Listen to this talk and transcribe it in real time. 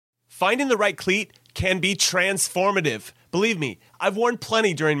Finding the right cleat can be transformative. Believe me, I've worn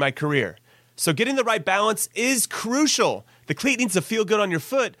plenty during my career. So getting the right balance is crucial. The cleat needs to feel good on your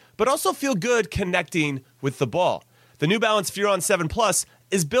foot, but also feel good connecting with the ball. The New Balance Furon 7 Plus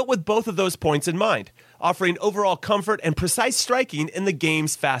is built with both of those points in mind, offering overall comfort and precise striking in the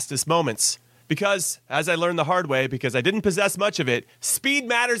game's fastest moments. Because, as I learned the hard way, because I didn't possess much of it, speed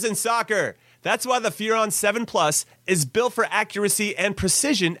matters in soccer. That's why the Furon 7 Plus is built for accuracy and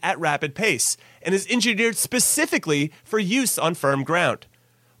precision at rapid pace, and is engineered specifically for use on firm ground.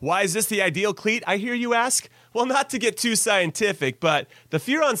 Why is this the ideal cleat, I hear you ask? Well, not to get too scientific, but the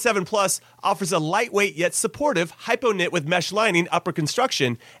Furon 7 Plus offers a lightweight yet supportive hypo-knit with mesh lining upper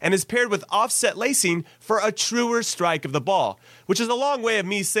construction and is paired with offset lacing for a truer strike of the ball, which is a long way of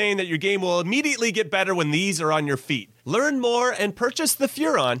me saying that your game will immediately get better when these are on your feet. Learn more and purchase the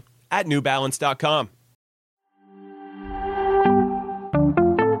Furon at newbalance.com.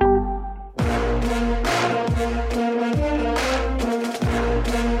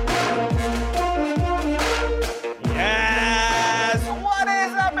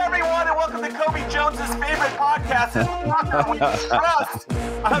 We trust.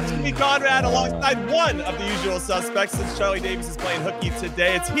 I'm Jimmy Conrad alongside one of the usual suspects since Charlie Davies is playing hooky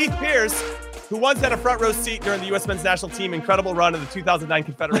today. It's Heath Pierce, who once had a front row seat during the U.S. men's national team incredible run in the 2009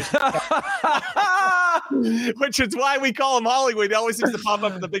 Confederation Cup, which is why we call him Hollywood. He always seems to pop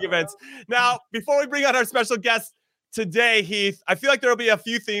up in the big events. Now, before we bring on our special guest today, Heath, I feel like there will be a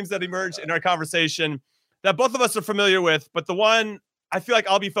few themes that emerge in our conversation that both of us are familiar with, but the one I feel like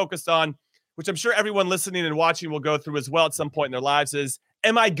I'll be focused on, which I'm sure everyone listening and watching will go through as well at some point in their lives, is,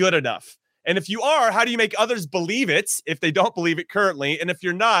 am I good enough? And if you are, how do you make others believe it if they don't believe it currently? And if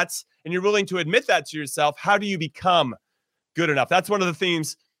you're not, and you're willing to admit that to yourself, how do you become good enough? That's one of the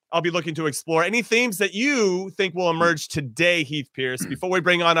themes I'll be looking to explore. Any themes that you think will emerge today, Heath Pierce, before we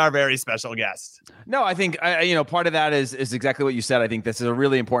bring on our very special guest? No, I think, part of that is exactly what you said. I think this is a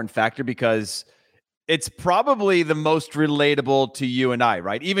really important factor because it's probably the most relatable to you and I,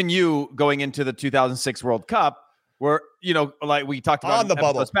 right? Even you going into the 2006 World Cup, where, like we talked about on the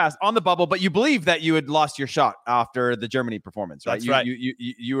bubble, on the bubble, but you believe that you had lost your shot after the Germany performance, right? That's right.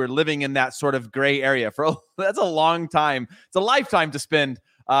 You were living in that sort of gray area that's a long time. It's a lifetime to spend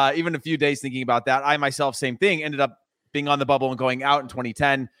even a few days thinking about that. I myself, same thing, ended up being on the bubble and going out in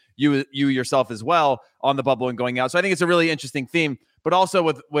 2010. You yourself as well on the bubble and going out. So I think it's a really interesting theme. But also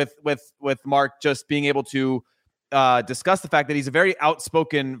with Mark just being able to discuss the fact that he's a very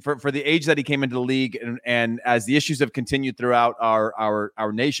outspoken for the age that he came into the league, and as the issues have continued throughout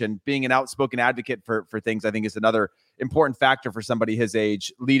our nation, being an outspoken advocate for things, I think is another important factor for somebody his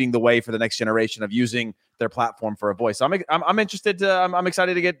age, leading the way for the next generation of using their platform for a voice. So I'm interested. I'm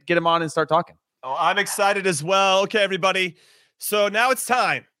excited to get him on and start talking. Oh, I'm excited as well. Okay, everybody. So now it's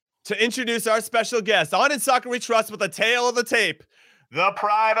time to introduce our special guest on In Soccer We Trust with a tale of the tape. The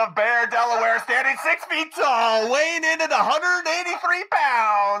pride of Bear, Delaware, standing 6 feet tall, weighing in at 183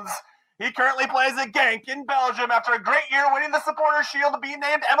 pounds. He currently plays at Genk in Belgium after a great year winning the Supporters' Shield to be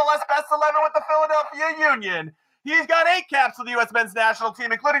named MLS Best 11 with the Philadelphia Union. He's got 8 caps for the U.S. men's national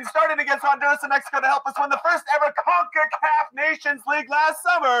team, including starting against Honduras and Mexico to help us win the first ever CONCACAF Nations League last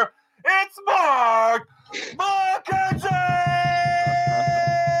summer. It's Mark McKenzie!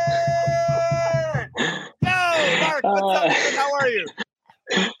 Mark, what's up? How are you?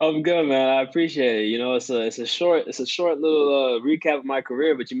 I'm good, man. I appreciate it. It's a short little recap of my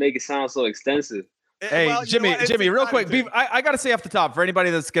career, but you make it sound so extensive. Hey, well, Jimmy, real quick. I got to say off the top, for anybody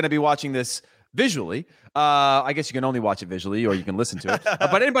that's going to be watching this visually, I guess you can only watch it visually or you can listen to it.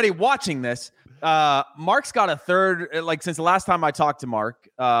 But anybody watching this, Mark's got a third, since the last time I talked to Mark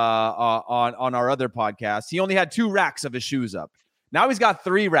on our other podcast, he only had 2 racks of his shoes up. Now he's got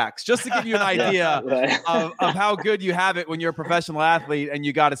 3 racks, just to give you an idea of how good you have it when you're a professional athlete and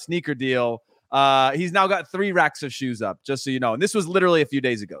you got a sneaker deal. He's now got 3 racks of shoes up, just so you know. And this was literally a few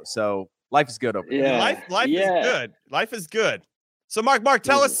days ago. So life is good over here. Yeah. Life is good. Life is good. So Mark,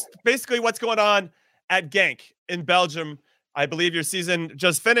 tell us basically what's going on at Genk in Belgium. I believe your season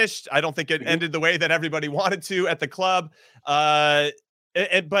just finished. I don't think it ended the way that everybody wanted to at the club.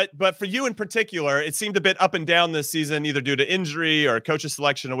 But for you in particular, it seemed a bit up and down this season, either due to injury or coach's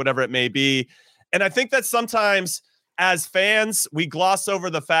selection or whatever it may be. And I think that sometimes as fans, we gloss over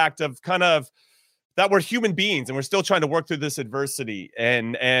the fact of kind of that we're human beings and we're still trying to work through this adversity.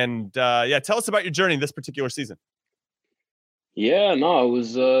 And tell us about your journey this particular season. Yeah, no,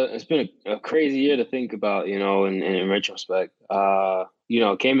 it's been a crazy year to think about, in retrospect.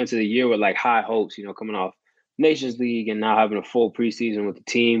 Came into the year with high hopes, coming off Nations League and now having a full preseason with the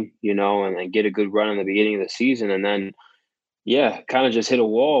team, and get a good run in the beginning of the season. And then, Yeah, kind of just hit a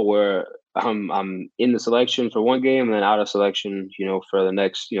wall where I'm in the selection for one game and then out of selection, for the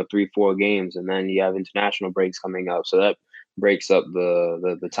next, 3, 4 games, and then you have international breaks coming up, so that breaks up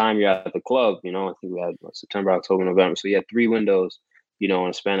the time you're at the club. I think we had September, October, November, so you had 3 windows, in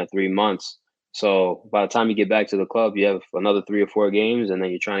a span of 3 months. So by the time you get back to the club, you have another 3 or 4 games, and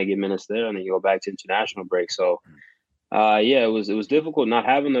then you're trying to get minutes there, and then you go back to international break. So yeah, it was difficult not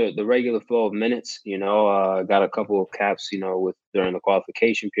having the regular flow of minutes. Got a couple of caps, with during the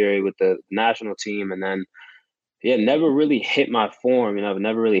qualification period with the national team, and then yeah, never really hit my form. I've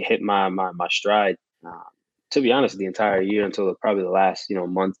never really hit my stride. Uh, to be honest, the entire year until probably the last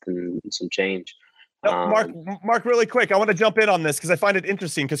month and some change. No, Mark, Um, Mark, really quick, I want to jump in on this because I find it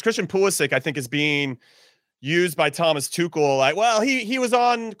interesting because Christian Pulisic, I think, is being used by Thomas Tuchel. Like, well, he was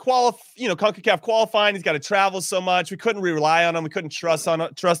on CONCACAF qualifying. He's got to travel so much. We couldn't rely on him. We couldn't trust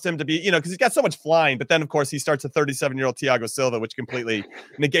him to be, because he's got so much flying. But then, of course, he starts a 37-year-old Thiago Silva, which completely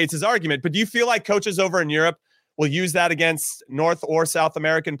negates his argument. But do you feel like coaches over in Europe will use that against North or South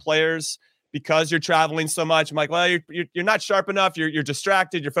American players because you're traveling so much? I'm like, well, you're not sharp enough. You're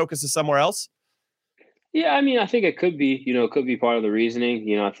distracted. Your focus is somewhere else. yeah, I mean, I think it could be, it could be part of the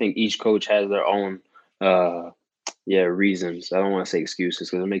reasoning. I think each coach has their own uh yeah, reasons. I don't want to say excuses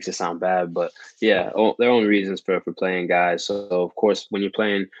because it makes it sound bad, but yeah, their own reasons for playing guys. So of course, when you're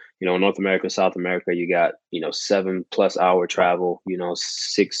playing, North America, South America, you got 7+ hour travel,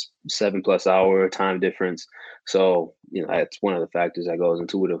 6, 7+ hour time difference. So that's one of the factors that goes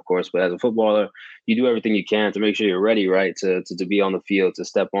into it, of course. But as a footballer, you do everything you can to make sure you're ready, right, to be on the field, to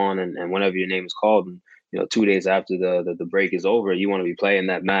step on, and whenever your name is called, and 2 days after the break is over, you want to be playing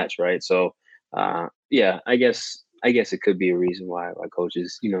that match, right? So yeah, I guess it could be a reason why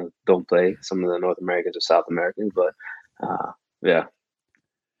coaches, don't play some of the North Americans or South Americans, but yeah.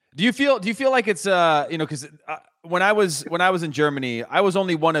 Do you feel like it's because when I was in Germany, I was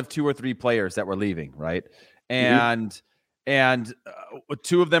only one of 2 or 3 players that were leaving, right? Hmm. And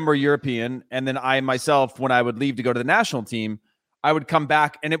 2 of them were European, and then I myself, when I would leave to go to the national team, I would come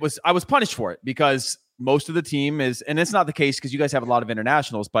back, and I was punished for it because most of the team is, and it's not the case because you guys have a lot of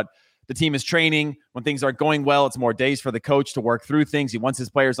internationals, but the team is training. When things aren't going well, it's more days for the coach to work through things. He wants his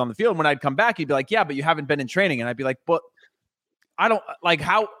players on the field. When I'd come back, he'd be like, yeah, but you haven't been in training. And I'd be like, but I don't like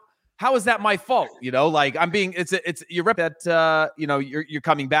how is that my fault? Like I'm being, it's you rep that, you're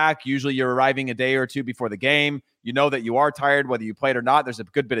coming back. Usually you're arriving a day or 2 before the game. You know that you are tired, whether you played or not. There's a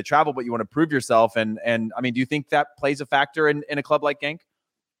good bit of travel, but you want to prove yourself. And I mean, do you think that plays a factor in a club like Genk?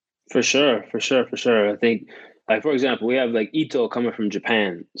 For sure, for sure, for sure. I think, like, for example, we have like Ito coming from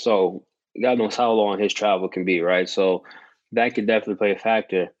Japan, so God knows how long his travel can be, right? So that could definitely play a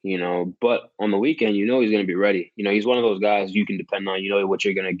factor, But on the weekend, he's going to be ready. He's one of those guys you can depend on. You know what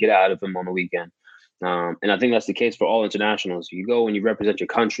you're going to get out of him on the weekend, and I think that's the case for all internationals. You go and you represent your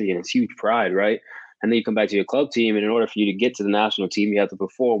country, and it's huge pride, right? And then you come back to your club team, and in order for you to get to the national team, you have to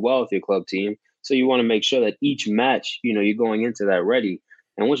perform well with your club team. So you want to make sure that each match, you're going into that ready.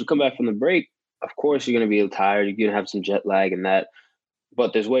 And once you come back from the break, of course, you're going to be tired. You're going to have some jet lag and that.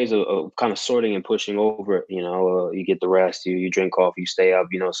 But there's ways of kind of sorting and pushing over it. You get the rest, you drink coffee, you stay up,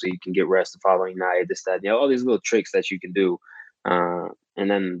 so you can get rest the following night, this, that, all these little tricks that you can do. And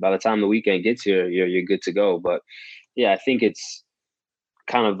then by the time the weekend gets here, you're good to go. But yeah, I think it's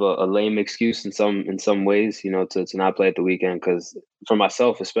kind of a lame excuse in some ways, to not play at the weekend. Because for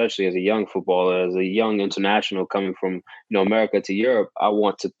myself, especially as a young footballer, as a young international coming from America to Europe, I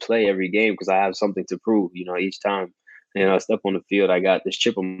want to play every game because I have something to prove. Each time I step on the field, I got this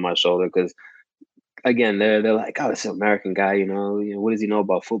chip on my shoulder because again, they're like, oh, this American guy, what does he know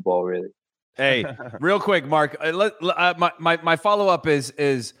about football really? Hey, real quick, Mark. My follow up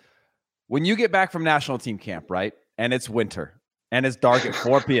is when you get back from national team camp, right? And it's winter and it's dark at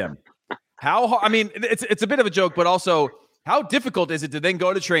 4 p.m. I mean, it's a bit of a joke, but also how difficult is it to then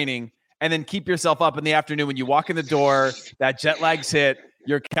go to training and then keep yourself up in the afternoon when you walk in the door, that jet lag's hit,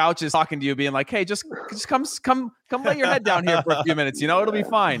 your couch is talking to you, being like, hey, just come lay your head down here for a few minutes. It'll be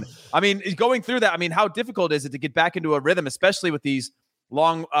fine. I mean, going through that, I mean, how difficult is it to get back into a rhythm, especially with these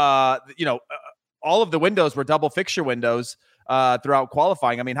long, all of the windows were double fixture windows throughout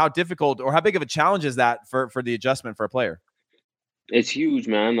qualifying. I mean, how difficult or how big of a challenge is that for the adjustment for a player? It's huge,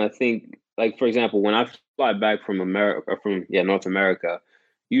 man. I think, like, for example, when I fly back from North America,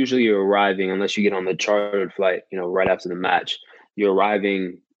 usually you're arriving, unless you get on the chartered flight, right after the match, you're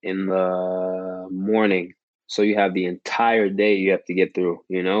arriving in the morning. So you have the entire day you have to get through,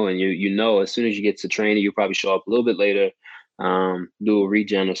 and as soon as you get to training, you probably show up a little bit later, do a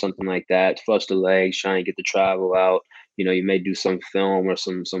regen or something like that, flush the legs, try and get the travel out, you may do some film or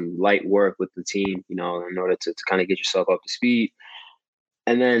some light work with the team, in order to kind of get yourself up to speed.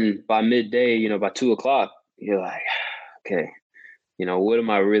 And then by midday, by 2 o'clock, you're like, okay, what am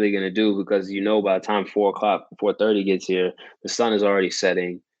I really going to do? Because, by the time 4:00, 4:30 gets here, the sun is already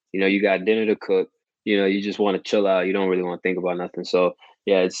setting. You got dinner to cook. You just want to chill out. You don't really want to think about nothing. So,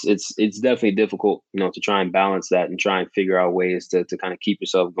 yeah, it's definitely difficult, to try and balance that and try and figure out ways to kind of keep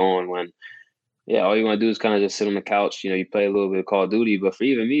yourself going when, yeah, all you want to do is kind of just sit on the couch. You play a little bit of Call of Duty. But for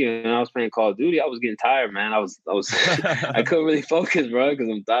even me, when I was playing Call of Duty, I was getting tired, man. I was I couldn't really focus, bro, because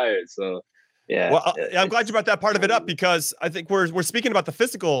I'm tired. So, yeah. Well, I'm glad you brought that part of it up, because I think we're speaking about the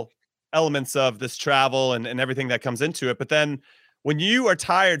physical elements of this travel and everything that comes into it. But then when you are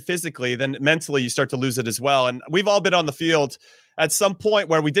tired physically, then mentally you start to lose it as well. And we've all been on the field at some point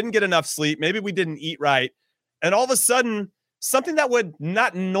where we didn't get enough sleep. Maybe we didn't eat right. And all of a sudden, something that would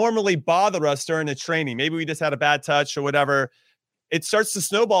not normally bother us during a training, maybe we just had a bad touch or whatever, it starts to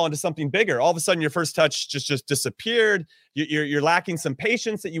snowball into something bigger. All of a sudden, your first touch just disappeared. You're lacking some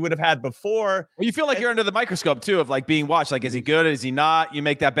patience that you would have had before. Well, you feel like you're under the microscope too, of like being watched. Like, is he good? Is he not? You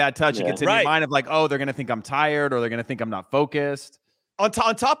make that bad touch. It gets in your mind of like, oh, they're going to think I'm tired, or they're going to think I'm not focused. On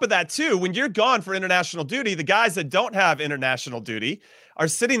top of that too, when you're gone for international duty, the guys that don't have international duty are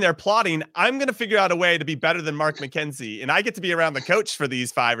sitting there plotting, I'm going to figure out a way to be better than Mark McKenzie. And I get to be around the coach for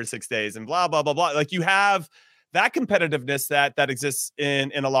these 5 or 6 days and blah, blah, blah, blah. Like, you have that competitiveness that exists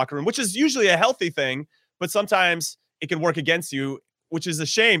in a locker room, which is usually a healthy thing, but sometimes it can work against you, which is a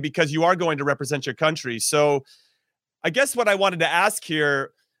shame because you are going to represent your country. So I guess what I wanted to ask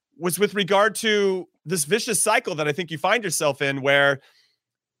here was with regard to this vicious cycle that I think you find yourself in, where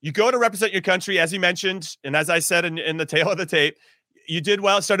you go to represent your country, as you mentioned, and as I said in the tail of the tape, you did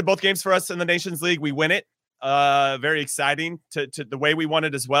well. Started both games for us in the Nations League. We win it. Very exciting to the way we won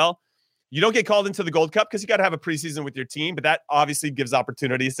it as well. You don't get called into the Gold Cup because you got to have a preseason with your team, but that obviously gives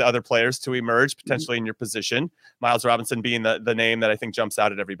opportunities to other players to emerge potentially in your position. Miles Robinson being the name that I think jumps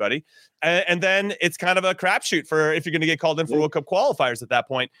out at everybody. And then it's kind of a crapshoot for if you're going to get called in for World Cup qualifiers at that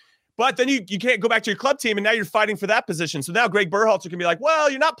point. But then you can't go back to your club team, and now you're fighting for that position. So now Greg Berhalter can be like, well,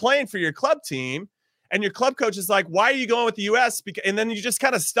 you're not playing for your club team. And your club coach is like, why are you going with the U.S.? And then you're just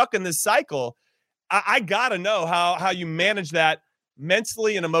kind of stuck in this cycle. I got to know how you manage that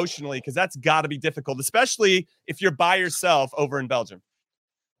mentally and emotionally, because that's got to be difficult, especially if you're by yourself over in Belgium.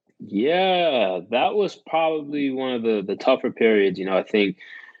 Yeah, that was probably one of the tougher periods. I think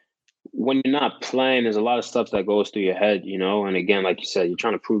when you're not playing, there's a lot of stuff that goes through your head, and again, like you said, you're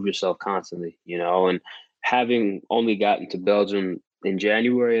trying to prove yourself constantly, and having only gotten to Belgium in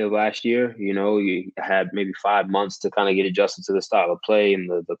January of last year, you had maybe 5 months to kind of get adjusted to the style of play and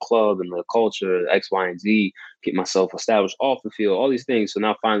the club and the culture, X, Y, and Z, get myself established off the field, all these things. So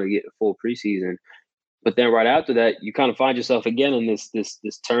now finally get a full preseason. But then right after that, you kind of find yourself again in this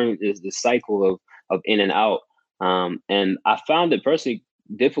cycle of in and out. And I found it personally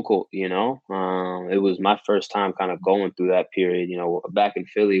difficult, it was my first time kind of going through that period, back in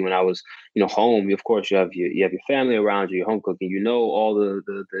Philly when I was, home. Of course, you have your family around you, your home cooking, all the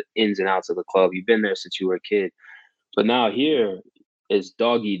ins and outs of the club. You've been there since you were a kid. But now here it's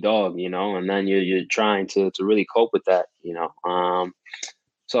dog eat dog, and then you're trying to really cope with that,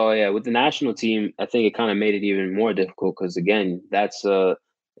 So yeah, with the national team, I think it kind of made it even more difficult because again, that's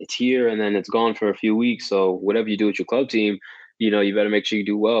it's here and then it's gone for a few weeks. So whatever you do with your club team, you better make sure you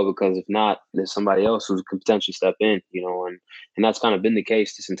do well, because if not, there's somebody else who can potentially step in, and that's kind of been the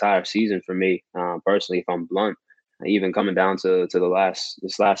case this entire season for me, personally, if I'm blunt, even coming down to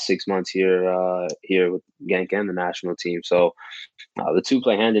this last 6 months here with Genk and the national team. So the two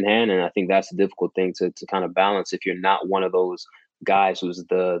play hand in hand, and I think that's a difficult thing to kind of balance if you're not one of those guys who's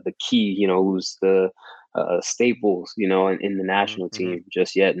the key, who's the staples, in the national team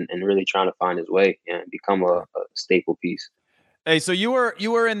just yet, and really trying to find his way and become a staple piece. Hey, so you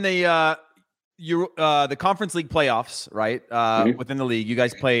were in the Conference League playoffs, right? Within the league, you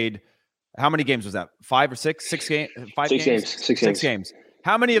guys played. How many games was that? 5 or 6? 6 games? 5 games? Six games.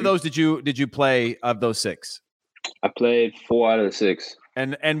 How many of those did you play of those 6? I played 4 out of the 6.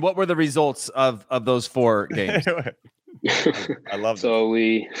 And what were the results of those 4 games? I love it. So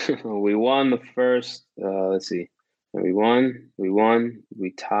we won the first. Let's see. We won.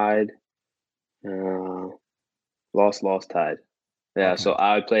 We tied. Lost, tied. Yeah, okay. So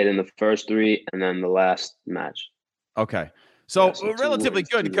I played in the first 3 and then the last match. Okay. So relatively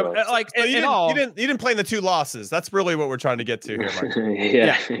good. Like so you didn't play in the 2 losses. That's really what we're trying to get to here, Mark.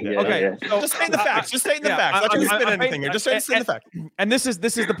 Yeah. Okay. Yeah. So, just state the facts. Just state the facts. Not going to spin anything here. Just state the facts. And this is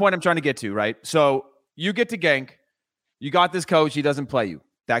the point I'm trying to get to, right? So you get to Genk. You got this coach. He doesn't play you.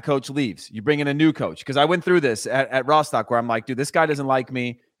 That coach leaves. You bring in a new coach. Because I went through this at Rostock where I'm like, dude, this guy doesn't like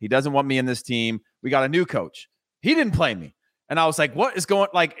me. He doesn't want me in this team. We got a new coach. He didn't play me. And I was like, what is going,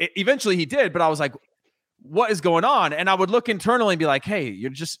 like, eventually he did, but I was like, what is going on? And I would look internally and be like, hey,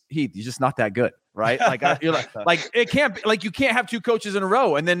 you're just not that good, right? Like, you're like it can't be, like, you can't have two coaches in a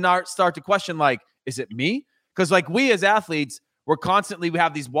row and then start to question, like, is it me? Because like we as athletes, we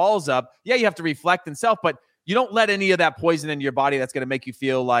have these walls up. Yeah, you have to reflect in self, but you don't let any of that poison into your body that's going to make you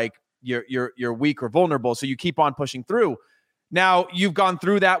feel like you're weak or vulnerable. So you keep on pushing through. Now you've gone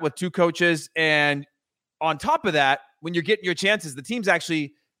through that with two coaches, and on top of that, when you're getting your chances, the team's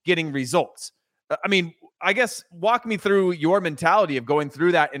actually getting results. I mean, I guess walk me through your mentality of going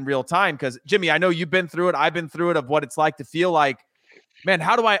through that in real time. Because Jimmy, I know you've been through it. I've been through it, of what it's like to feel like, man,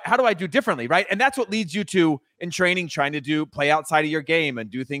 how do I do differently, right? And that's what leads you to, in training, trying to play outside of your game and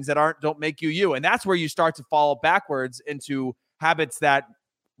do things that don't make you you. And that's where you start to fall backwards into habits that,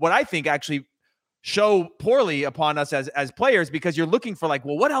 what I think, actually show poorly upon us as players, because you're looking for, like,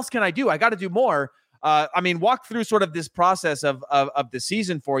 well, what else can I do? I got to do more. I mean, walk through sort of this process of the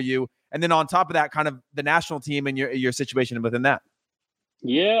season for you. And then on top of that, kind of the national team and your situation within that.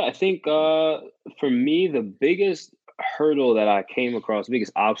 Yeah, I think for me, the biggest hurdle that I came across, the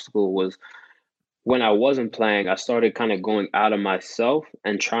biggest obstacle, was when I wasn't playing. I started kind of going out of myself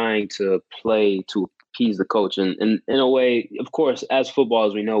and trying to play to appease the coach. And in a way, of course, as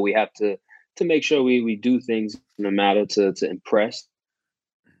footballers, we know we have to make sure we do things in a matter to impress.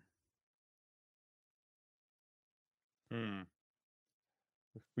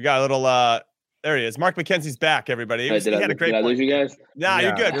 We got a little there he is. Mark McKenzie's back, everybody. He had a great point. Lose you guys? Nah, yeah,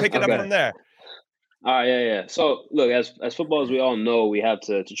 you're good. Pick it up from there. All right, yeah. So look, as footballers, we all know we have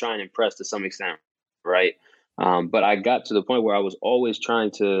to try and impress to some extent, right? But I got to the point where I was always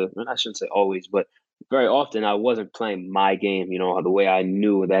trying to, and I shouldn't say always, but very often I wasn't playing my game, the way I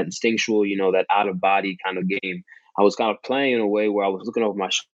knew, that instinctual, that out of body kind of game. I was kind of playing in a way where I was looking over my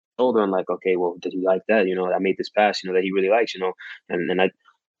shoulder and like, okay, well, did he like that? I made this pass, that he really likes, and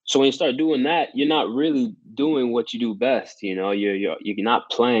so when you start doing that, you're not really doing what you do best. You're not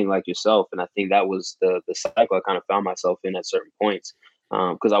playing like yourself. And I think that was the cycle I kind of found myself in at certain points,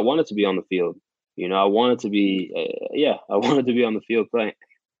 because I wanted to be on the field. I wanted to be, I wanted to be on the field playing.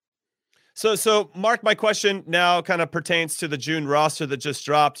 So Mark, my question now kind of pertains to the June roster that just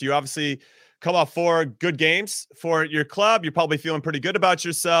dropped. You obviously come off 4 good games for your club. You're probably feeling pretty good about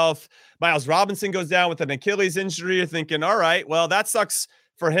yourself. Miles Robinson goes down with an Achilles injury. You're thinking, all right, well, that sucks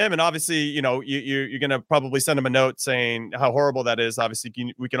for him. And obviously, you're going to probably send him a note saying how horrible that is. Obviously,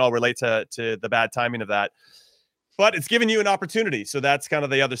 we can all relate to the bad timing of that. But it's given you an opportunity. So that's kind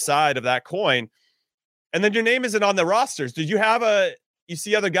of the other side of that coin. And then your name isn't on the rosters. Did you have you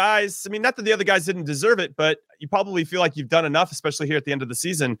see other guys? I mean, not that the other guys didn't deserve it, but you probably feel like you've done enough, especially here at the end of the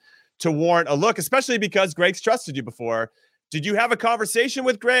season, to warrant a look, especially because Greg's trusted you before. Did you have a conversation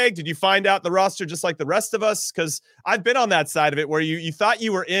with Greg? Did you find out the roster just like the rest of us? Because I've been on that side of it where you thought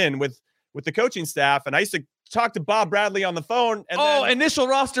you were in with the coaching staff, and I used to talk to Bob Bradley on the phone. And initial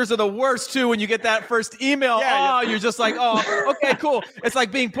rosters are the worst too. When you get that first email, you're just like, oh, okay, cool. It's like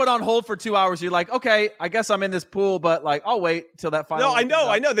being put on hold for 2 hours. You're like, okay, I guess I'm in this pool, but like, I'll wait till that final. No,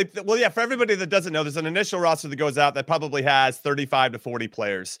 I know. For everybody that doesn't know, there's an initial roster that goes out that probably has 35 to 40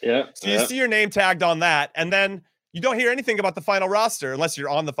 players. Yeah. So you see your name tagged on that, and then you don't hear anything about the final roster unless you're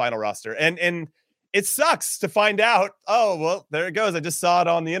on the final roster. And it sucks to find out, oh, well, there it goes. I just saw it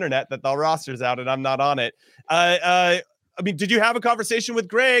on the internet that the roster's out and I'm not on it. I mean, did you have a conversation with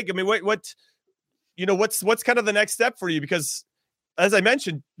Greg? I mean, what's kind of the next step for you? Because as I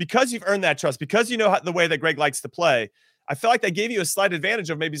mentioned, because you've earned that trust, because you know the way that Greg likes to play, I feel like that gave you a slight advantage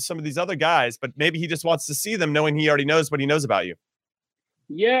of maybe some of these other guys, but maybe he just wants to see them knowing he already knows what he knows about you.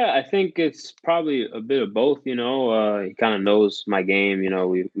 Yeah, I think it's probably a bit of both. He kind of knows my game.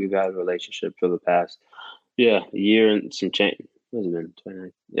 We've had a relationship for the past, a year and some change. What's it been?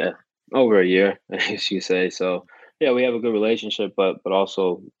 29? Yeah, over a year, I guess you say. So, yeah, we have a good relationship, but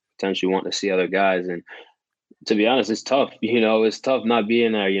also potentially want to see other guys. And to be honest, it's tough. It's tough not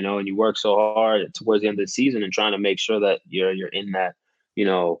being there. And you work so hard towards the end of the season and trying to make sure that you're in that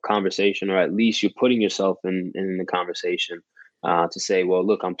conversation, or at least you're putting yourself in the conversation. To say, well,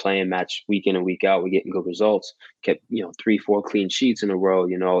 look, I'm playing match week in and week out. We're getting good results. Kept 3-4 clean sheets in a row.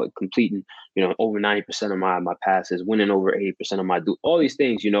 Completing over 90% of my passes, winning over 80% of my all these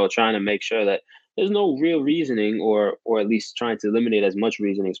things. Trying to make sure that there's no real reasoning, or at least trying to eliminate as much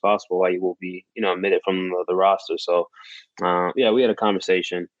reasoning as possible why you will be omitted from the roster. So we had a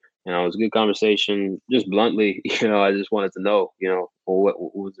conversation. It was a good conversation. Just bluntly, I just wanted to know what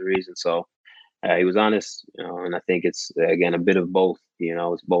was the reason. So. he was honest, and I think it's again a bit of both.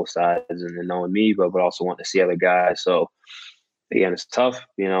 It's both sides, and then knowing me, but also wanting to see other guys. So again, it's tough,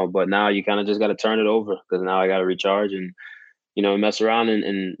 but now you kind of just got to turn it over because now I got to recharge and mess around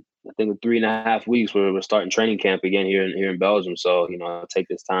and I think in 3.5 weeks we're starting training camp again here in Belgium. So I'll take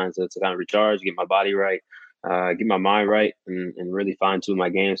this time to kind of recharge, get my body right, get my mind right, and really fine tune my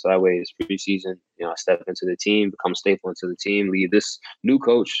game. So that way, it's preseason. I step into the team, become a staple into the team, lead this new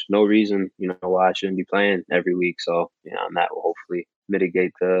coach. No reason why I shouldn't be playing every week. So and that will hopefully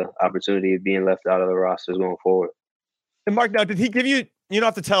mitigate the opportunity of being left out of the rosters going forward. And Mark, now, did he give you, you don't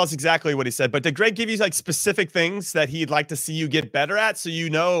have to tell us exactly what he said, but did Greg give you like specific things that he'd like to see you get better at? So,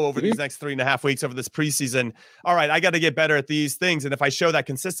 over these next 3.5 weeks, over this preseason, all right, I got to get better at these things. And if I show that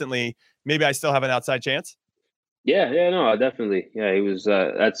consistently, maybe I still have an outside chance. Yeah, no, definitely. Yeah, he was,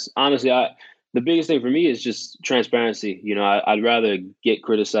 that's honestly, the biggest thing for me is just transparency. I'd rather get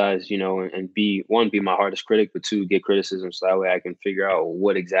criticized, and be my hardest critic, but two, get criticism. So that way I can figure out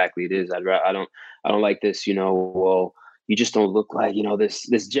what exactly it is. I don't like this, well, you just don't look like,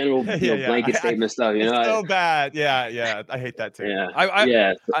 this general blanket statement stuff. It's so bad. Yeah. I hate that too.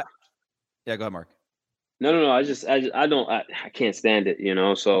 Yeah. Yeah, go ahead, Mark. No. I can't stand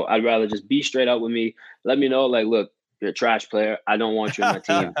it, so I'd rather just be straight up with me. Let me know, like, look, you're a trash player. I don't want you on my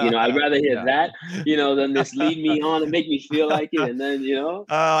team. I'd rather hear that, than this lead me on and make me feel like it. And then,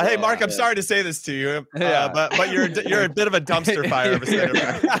 hey, Mark, I'm sorry to say this to you, but you're a bit of a dumpster fire of a center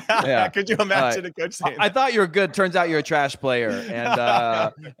back. Could you imagine a coach saying I thought you were good. Turns out you're a trash player. And,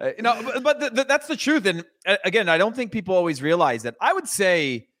 but that's the truth. And again, I don't think people always realize that. I would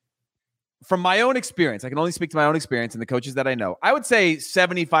say, from my own experience, I can only speak to my own experience and the coaches that I know. I would say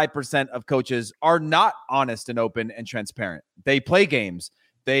 75% of coaches are not honest and open and transparent. They play games.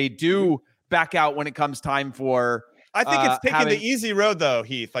 They do back out when it comes time for. I think it's taking the easy road, though,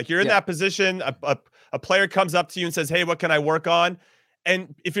 Heath. Like, you're in that position. A player comes up to you and says, "Hey, what can I work on?"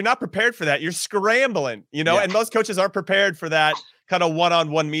 And if you're not prepared for that, you're scrambling. And most coaches aren't prepared for that kind of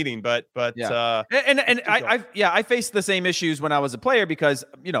one-on-one meeting, but I faced the same issues when I was a player because,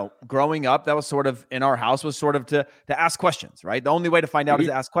 growing up, that was sort of in our house was sort of to ask questions, right? The only way to find out is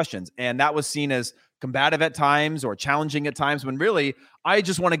to ask questions. And that was seen as combative at times or challenging at times when really I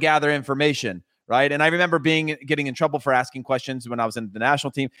just want to gather information, right? And I remember getting in trouble for asking questions when I was in the national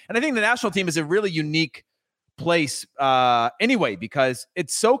team. And I think the national team is a really unique place anyway, because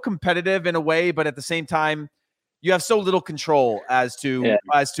it's so competitive in a way, but at the same time, you have so little control as to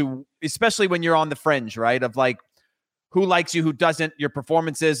especially when you're on the fringe, right? Of like who likes you, who doesn't. Your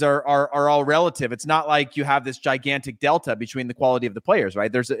performances are all relative. It's not like you have this gigantic delta between the quality of the players, right?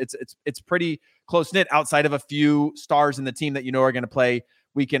 It's pretty close knit outside of a few stars in the team that are going to play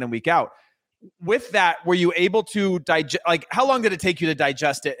week in and week out. With that, were you able to digest? Like, how long did it take you to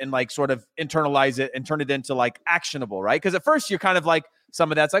digest it and like sort of internalize it and turn it into like actionable, right? Because at first you're kind of like,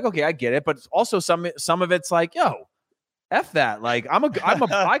 some of that's like, okay, I get it, but also some of it's like, yo, F that. Like,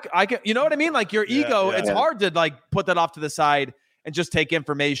 I can, you know what I mean? Like your ego, it's hard to like put that off to the side and just take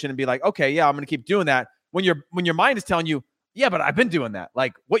information and be like, okay, yeah, I'm going to keep doing that. When your mind is telling you, yeah, but I've been doing that.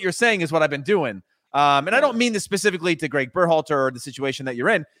 Like what you're saying is what I've been doing. And I don't mean this specifically to Greg Berhalter or the situation that you're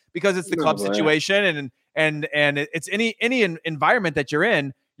in, because it's the club situation and it's any environment that you're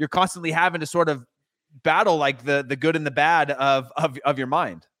in, you're constantly having to sort of battle like the good and the bad of your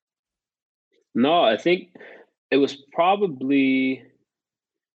mind. No, I think it was probably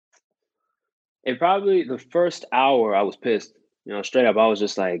the first hour I was pissed, straight up. I was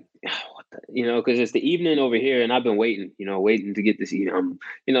just like, what the, because it's the evening over here and I've been waiting to get this,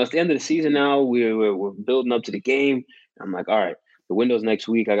 it's the end of the season now. We're building up to the game. I'm like, all right, the window's next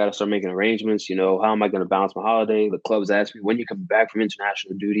week. I got to start making arrangements. How am I going to balance my holiday? The club's asked me, when you come back from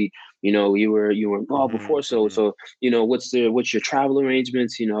international duty, you were involved before. So, what's your travel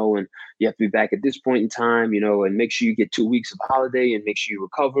arrangements, and you have to be back at this point in time, and make sure you get 2 weeks of holiday and make sure you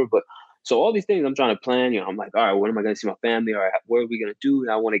recover. But so all these things I'm trying to plan, I'm like, all right, when am I going to see my family? All right, what are we going to do?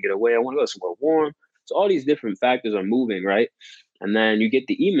 I want to get away. I want to go somewhere warm. So all these different factors are moving, right? And then you get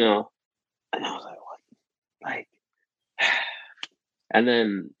the email and I was like, what? Like, and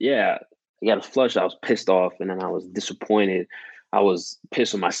then, I got a flush. I was pissed off and then I was disappointed. I was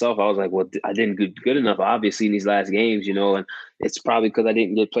pissed with myself. I was like, well, I didn't do good enough, obviously, in these last games, and it's probably because I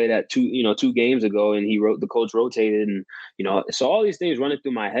didn't get played at 2 games ago and the coach rotated and, so all these things running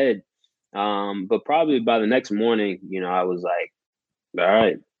through my head. But probably by the next morning, I was like, all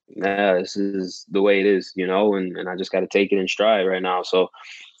right, this is the way it is, and I just got to take it in stride right now. So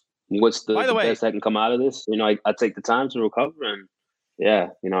what's the best that can come out of this? I take the time to recover and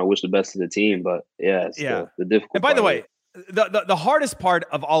I wish the best to the team, but it's the difficult. And by the way, the hardest part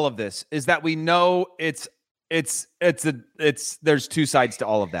of all of this is that we know there's two sides to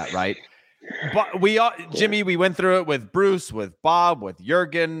all of that, right? But Jimmy, we went through it with Bruce, with Bob, with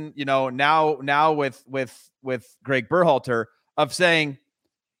Jurgen, now with Greg Berhalter, of saying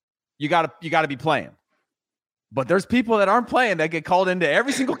you got to be playing. But there's people that aren't playing that get called into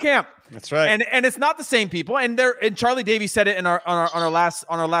every single camp. That's right. And it's not the same people. And Charlie Davies said it on our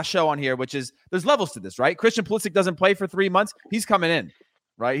last show on here, which is there's levels to this, right? Christian Pulisic doesn't play for 3 months. He's coming in,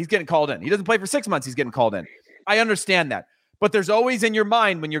 right? He's getting called in. He doesn't play for 6 months. He's getting called in. I understand that. But there's always in your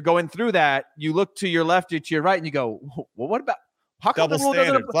mind when you're going through that, you look to your left or to your right and you go, well, what about how come double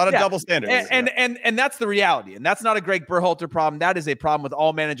standards? A lot of double standards. And that's the reality. And that's not a Greg Berhalter problem. That is a problem with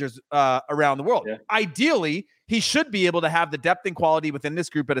all managers around the world. Yeah. Ideally, he should be able to have the depth and quality within this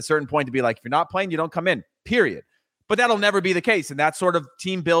group at a certain point to be like, if you're not playing, you don't come in, period. But that'll never be the case. And that's sort of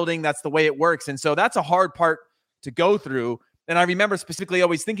team building. That's the way it works. And so that's a hard part to go through. And I remember specifically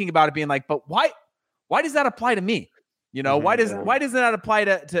always thinking about it being like, but why does that apply to me? Why does that apply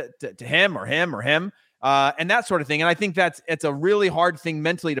to him or him or him? And that sort of thing. And I think it's a really hard thing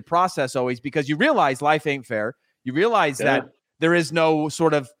mentally to process always, because you realize life ain't fair. You realize that there is no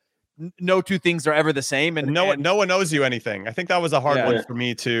sort of, no two things are ever the same. And no one knows you anything. I think that was a hard one for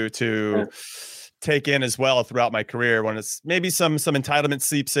me to take in as well throughout my career, when it's maybe some entitlement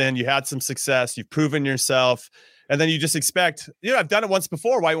seeps in. You had some success, you've proven yourself, and then you just expect, I've done it once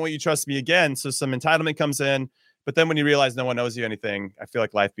before, why won't you trust me again? So some entitlement comes in. But then when you realize no one knows you anything, I feel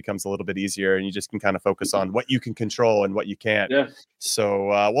like life becomes a little bit easier, and you just can kind of focus on what you can control and what you can't. Yeah. So,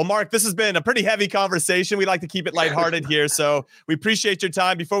 well, Mark, this has been a pretty heavy conversation. We like to keep it lighthearted here. So we appreciate your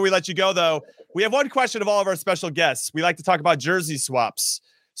time. Before we let you go, though, we have one question of all of our special guests. We like to talk about jersey swaps.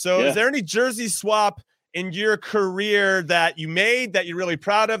 So is there any jersey swap in your career that you made that you're really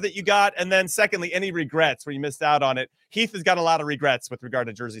proud of that you got? And then secondly, any regrets where you missed out on it? Heath has got a lot of regrets with regard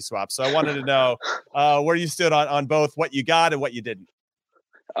to jersey swaps. So I wanted to know where you stood on both what you got and what you didn't.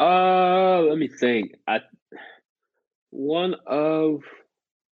 Let me think. You're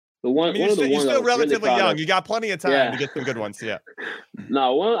still relatively young. You got plenty of time to get some good ones. Yeah.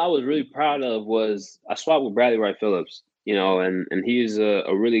 No, one I was really proud of was I swapped with Bradley Wright Phillips, and he's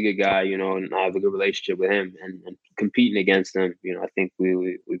a really good guy, and I have a good relationship with him, and competing against him, I think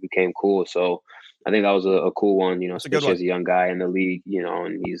we became cool. So I think that was a cool one, especially as a young guy in the league,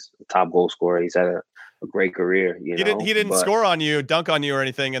 and he's a top goal scorer. He's had a great career. He didn't score on you, dunk on you or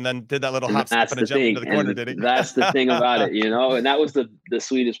anything, and then did that little hop, step, and a jump into the corner, did he? That's the thing about it, and that was the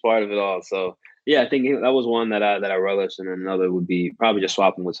sweetest part of it all. So yeah, I think that was one that I relished, and another would be probably just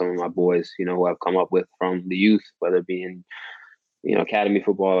swapping with some of my boys, who I've come up with from the youth, whether it be in academy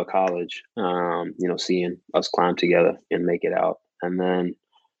football or college. Seeing us climb together and make it out, and then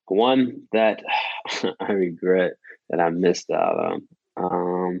one that I regret that I missed out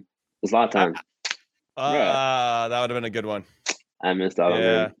on was Zlatan. That would have been a good one. I missed out on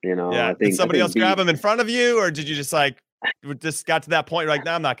him. I think, did somebody else grab him in front of you, or did you just got to that point? You're like,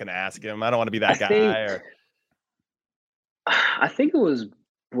 no, I'm not going to ask him. I don't want to be that guy. I think it was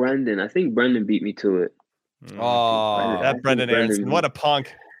Brendan. I think Brendan beat me to it. That Brendan Aronson, what a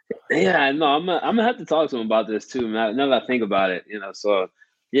punk. Yeah, no, I'm gonna have to talk to him about this too. Now that I think about it, So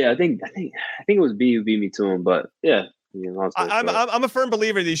yeah, I think it was B who beat me to him, but yeah. I'm a firm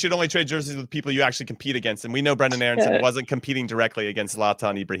believer that you should only trade jerseys with people you actually compete against, and we know Brendan Aronson wasn't competing directly against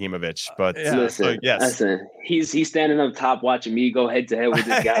Zlatan Ibrahimovic, but listen, he's standing up top watching me go head to head with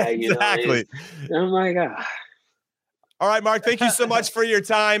this guy. Exactly. Oh my God. All right, Mark, thank you so much for your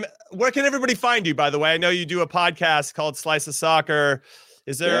time. Where can everybody find you, by the way? I know you do a podcast called Slice of Soccer.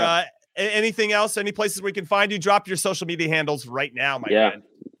 Is there anything else, any places where we can find you? Drop your social media handles right now, my friend.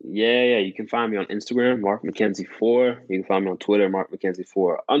 Yeah. You can find me on Instagram, Mark McKenzie 4. You can find me on Twitter, Mark McKenzie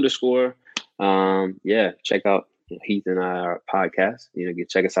 4_. Check out Heath and our podcast.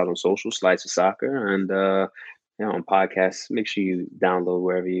 Check us out on social, Slice of Soccer, and on podcasts. Make sure you download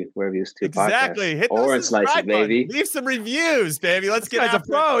wherever you listen to exactly. podcasts. Hit or in Slice It, baby. Leave some reviews, baby. Let's get He's a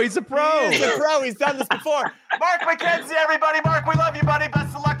pro. He's a pro. He's done this before. Mark McKenzie, everybody. Mark, we love you, buddy.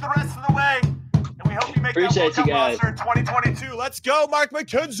 Best of luck the rest of the way. And we hope you make that World Cup roster in 2022. Let's go, Mark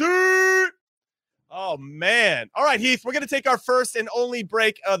McKenzie. Oh, man. All right, Heath, we're going to take our first and only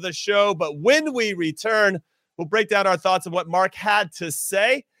break of the show. But when we return, we'll break down our thoughts on what Mark had to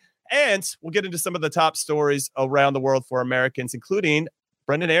say. And we'll get into some of the top stories around the world for Americans, including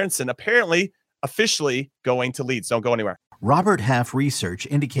Brendan Aronson apparently officially going to Leeds. Don't go anywhere. Robert Half research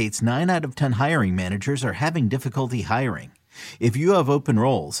indicates 9 out of 10 hiring managers are having difficulty hiring. If you have open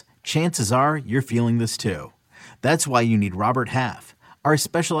roles, chances are you're feeling this too. That's why you need Robert Half. Our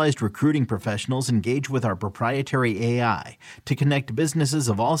specialized recruiting professionals engage with our proprietary AI to connect businesses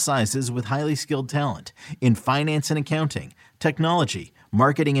of all sizes with highly skilled talent in finance and accounting, technology,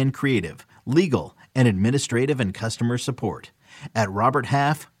 marketing and creative, legal, and administrative and customer support. At Robert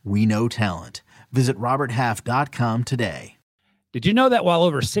Half, we know talent. Visit roberthalf.com today. Did you know that while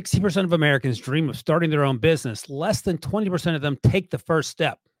over 60% of Americans dream of starting their own business, less than 20% of them take the first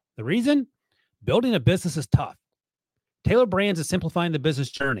step? The reason? Building a business is tough. Taylor Brands is simplifying the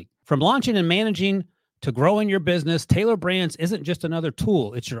business journey. From launching and managing to growing your business, Taylor Brands isn't just another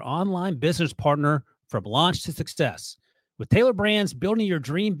tool. It's your online business partner from launch to success. With Taylor Brands, building your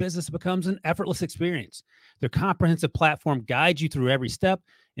dream business becomes an effortless experience. Their comprehensive platform guides you through every step,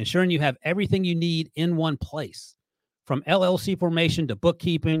 ensuring you have everything you need in one place. From LLC formation to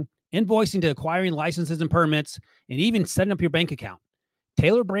bookkeeping, invoicing to acquiring licenses and permits, and even setting up your bank account,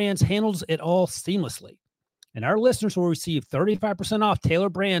 Taylor Brands handles it all seamlessly. And our listeners will receive 35% off Taylor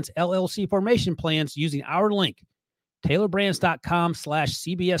Brands LLC formation plans using our link,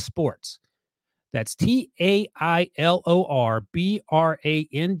 taylorbrands.com/CBS Sports. That's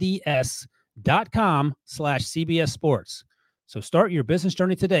TAILORBRANDS.com/CBS Sports. So start your business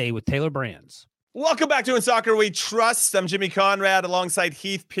journey today with Taylor Brands. Welcome back to In Soccer We Trust. I'm Jimmy Conrad alongside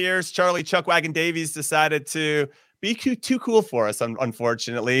Heath Pierce. Charlie Chuckwagon Davies decided to be too cool for us,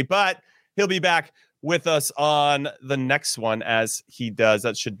 unfortunately, but he'll be back with us on the next one as he does.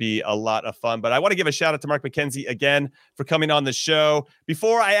 That should be a lot of fun. But I want to give a shout out to Mark McKenzie again for coming on the show.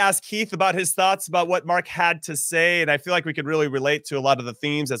 Before I ask Heath about his thoughts about what Mark had to say, and I feel like we could really relate to a lot of the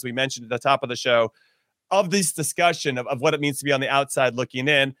themes, as we mentioned at the top of the show, of this discussion of what it means to be on the outside looking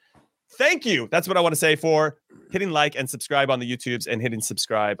in. Thank you. That's what I want to say for hitting like and subscribe on the YouTubes and hitting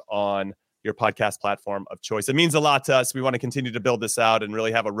subscribe on your podcast platform of choice. It means a lot to us. We want to continue to build this out and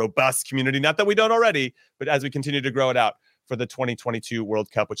really have a robust community. Not that we don't already, but as we continue to grow it out for the 2022 World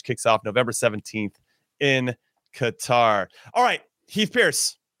Cup, which kicks off November 17th in Qatar. All right, Heath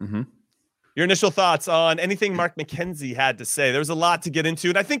Pierce, your initial thoughts on anything Mark McKenzie had to say. There was a lot to get into,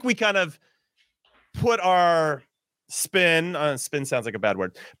 and I think we kind of put our spin sounds like a bad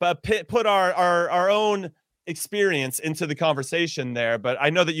word, but put our own experience into the conversation there, but I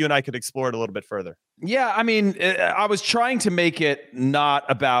know that you and I could explore it a little bit further. Yeah, I mean, I was trying to make it not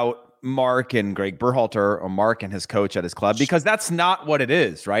about Mark and Greg Berhalter or Mark and his coach at his club, because that's not what it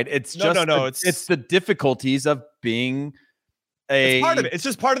is, right? It's it's the difficulties of being it's part of it. It's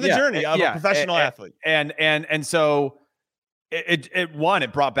just part of the journey of a professional athlete. And so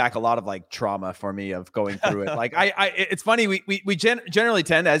it brought back a lot of like trauma for me of going through it. Like it's funny. We generally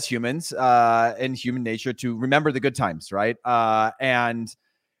tend as humans in human nature to remember the good times. Right. And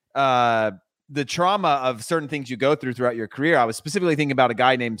the trauma of certain things you go throughout your career. I was specifically thinking about a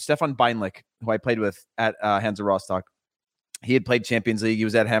guy named Stefan Beinlich, who I played with at Hansa Rostock. He had played Champions League. He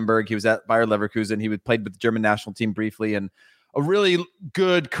was at Hamburg. He was at Bayer Leverkusen. He would played with the German national team briefly, and a really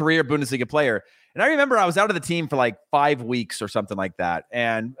good career Bundesliga player. And I remember I was out of the team for like 5 weeks or something like that.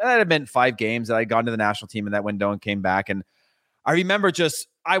 And that had meant 5 games that I'd gone to the national team in that window and came back. And I remember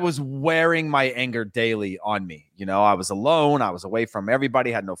I was wearing my anger daily on me. You know, I was alone. I was away from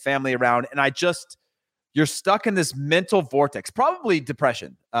everybody, had no family around. And you're stuck in this mental vortex, probably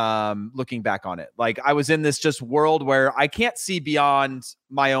depression, looking back on it. Like I was in this just world where I can't see beyond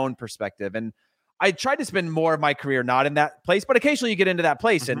my own perspective. And I tried to spend more of my career not in that place, but occasionally you get into that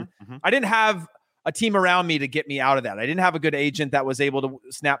place. And I didn't have a team around me to get me out of that. I didn't have a good agent that was able to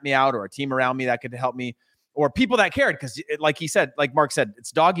snap me out, or a team around me that could help me, or people that cared. Because like Mark said,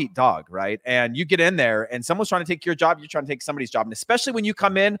 it's dog eat dog, right? And you get in there and someone's trying to take your job, you're trying to take somebody's job. And especially when you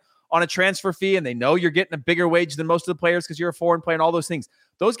come in on a transfer fee and they know you're getting a bigger wage than most of the players because you're a foreign player and all those things,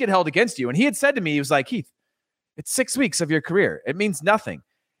 those get held against you. And he had said to me, he was like, Heath, it's 6 weeks of your career. It means nothing.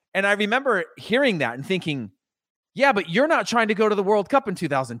 And I remember hearing that and thinking, yeah, but you're not trying to go to the World Cup in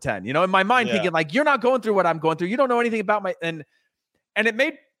 2010. You know, in my mind, thinking like, you're not going through what I'm going through. You don't know anything about and it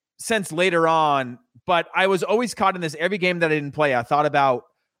made sense later on, but I was always caught in this. Every game that I didn't play, I thought about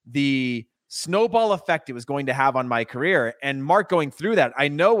the snowball effect it was going to have on my career. And Mark going through that, I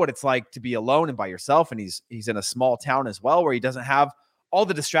know what it's like to be alone and by yourself. And he's in a small town as well, where he doesn't have all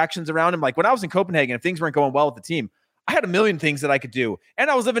the distractions around him. Like when I was in Copenhagen, if things weren't going well with the team, I had a million things that I could do. And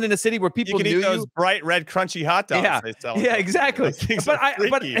I was living in a city where people knew eat those bright red crunchy hot dogs. Yeah, exactly. But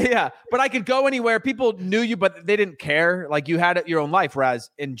I could go anywhere. People knew you, but they didn't care. Like you had your own life. Whereas